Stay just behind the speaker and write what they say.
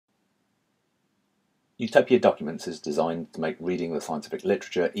Utopia Documents is designed to make reading the scientific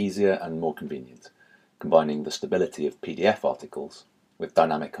literature easier and more convenient, combining the stability of PDF articles with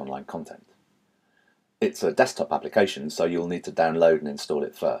dynamic online content. It's a desktop application, so you'll need to download and install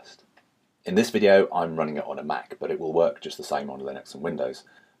it first. In this video, I'm running it on a Mac, but it will work just the same on Linux and Windows.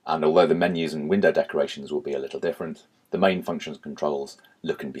 And although the menus and window decorations will be a little different, the main functions and controls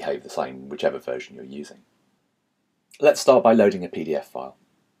look and behave the same, whichever version you're using. Let's start by loading a PDF file.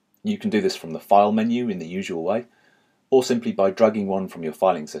 You can do this from the File menu in the usual way, or simply by dragging one from your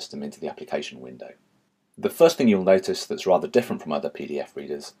filing system into the application window. The first thing you'll notice that's rather different from other PDF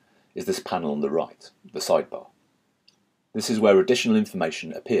readers is this panel on the right, the sidebar. This is where additional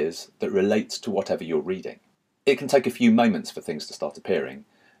information appears that relates to whatever you're reading. It can take a few moments for things to start appearing,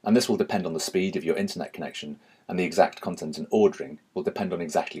 and this will depend on the speed of your internet connection, and the exact content and ordering will depend on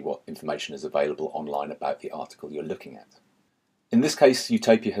exactly what information is available online about the article you're looking at. In this case,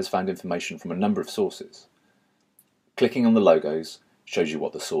 Utopia has found information from a number of sources. Clicking on the logos shows you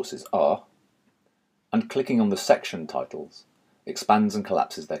what the sources are, and clicking on the section titles expands and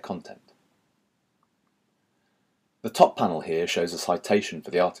collapses their content. The top panel here shows a citation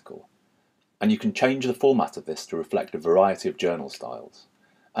for the article, and you can change the format of this to reflect a variety of journal styles,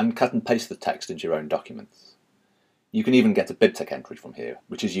 and cut and paste the text into your own documents. You can even get a BibTeX entry from here,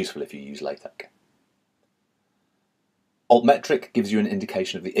 which is useful if you use LaTeX. Altmetric gives you an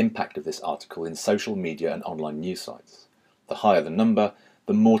indication of the impact of this article in social media and online news sites. The higher the number,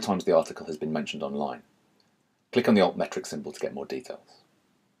 the more times the article has been mentioned online. Click on the Altmetric symbol to get more details.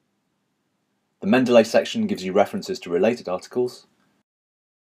 The Mendeley section gives you references to related articles,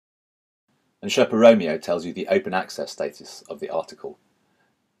 and Sherpa Romeo tells you the open access status of the article.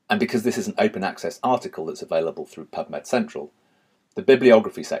 And because this is an open access article that's available through PubMed Central, the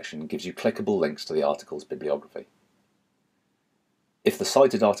bibliography section gives you clickable links to the article's bibliography. If the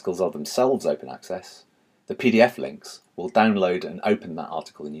cited articles are themselves open access, the PDF links will download and open that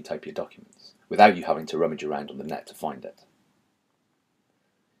article in Utopia Documents, without you having to rummage around on the net to find it.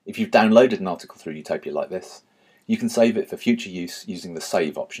 If you've downloaded an article through Utopia like this, you can save it for future use using the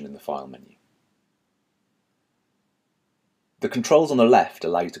Save option in the File menu. The controls on the left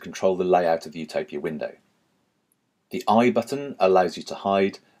allow you to control the layout of the Utopia window. The I button allows you to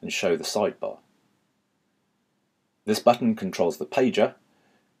hide and show the sidebar. This button controls the pager,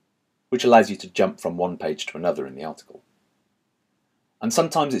 which allows you to jump from one page to another in the article. And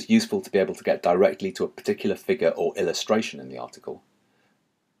sometimes it's useful to be able to get directly to a particular figure or illustration in the article.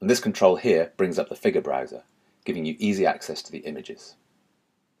 And this control here brings up the figure browser, giving you easy access to the images.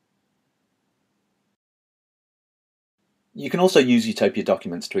 You can also use Utopia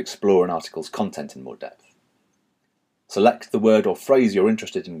Documents to explore an article's content in more depth. Select the word or phrase you're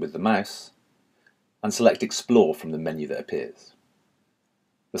interested in with the mouse, and select Explore from the menu that appears.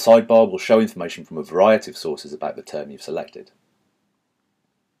 The sidebar will show information from a variety of sources about the term you've selected.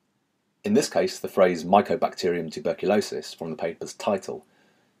 In this case, the phrase Mycobacterium tuberculosis from the paper's title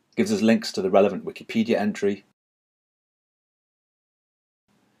gives us links to the relevant Wikipedia entry,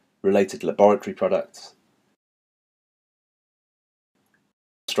 related laboratory products,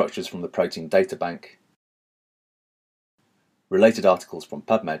 structures from the Protein Data Bank, related articles from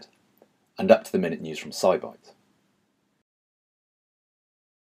PubMed, and up-to-the-minute news from SciByte.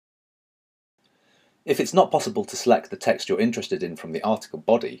 If it's not possible to select the text you're interested in from the article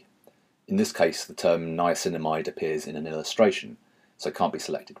body, in this case the term niacinamide appears in an illustration, so it can't be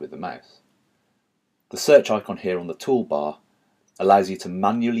selected with the mouse. The search icon here on the toolbar allows you to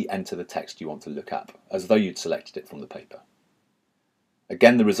manually enter the text you want to look up, as though you'd selected it from the paper.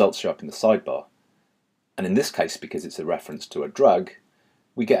 Again, the results show up in the sidebar, and in this case, because it's a reference to a drug,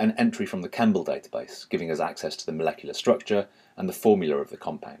 we get an entry from the Chembl database, giving us access to the molecular structure and the formula of the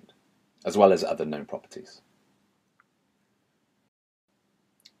compound, as well as other known properties.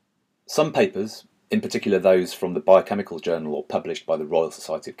 Some papers, in particular those from the Biochemical Journal or published by the Royal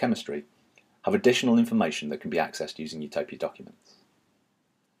Society of Chemistry, have additional information that can be accessed using Utopia Documents.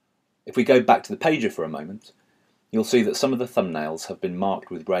 If we go back to the pager for a moment, you'll see that some of the thumbnails have been marked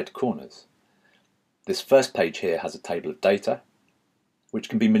with red corners. This first page here has a table of data, which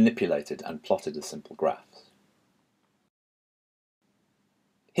can be manipulated and plotted as simple graphs.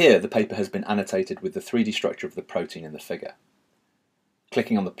 Here, the paper has been annotated with the 3D structure of the protein in the figure.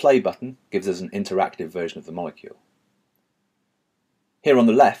 Clicking on the play button gives us an interactive version of the molecule. Here on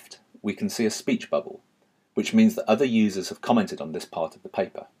the left, we can see a speech bubble, which means that other users have commented on this part of the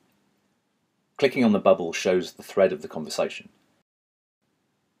paper. Clicking on the bubble shows the thread of the conversation.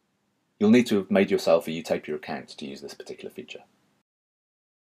 You'll need to have made yourself a Utopia account to use this particular feature.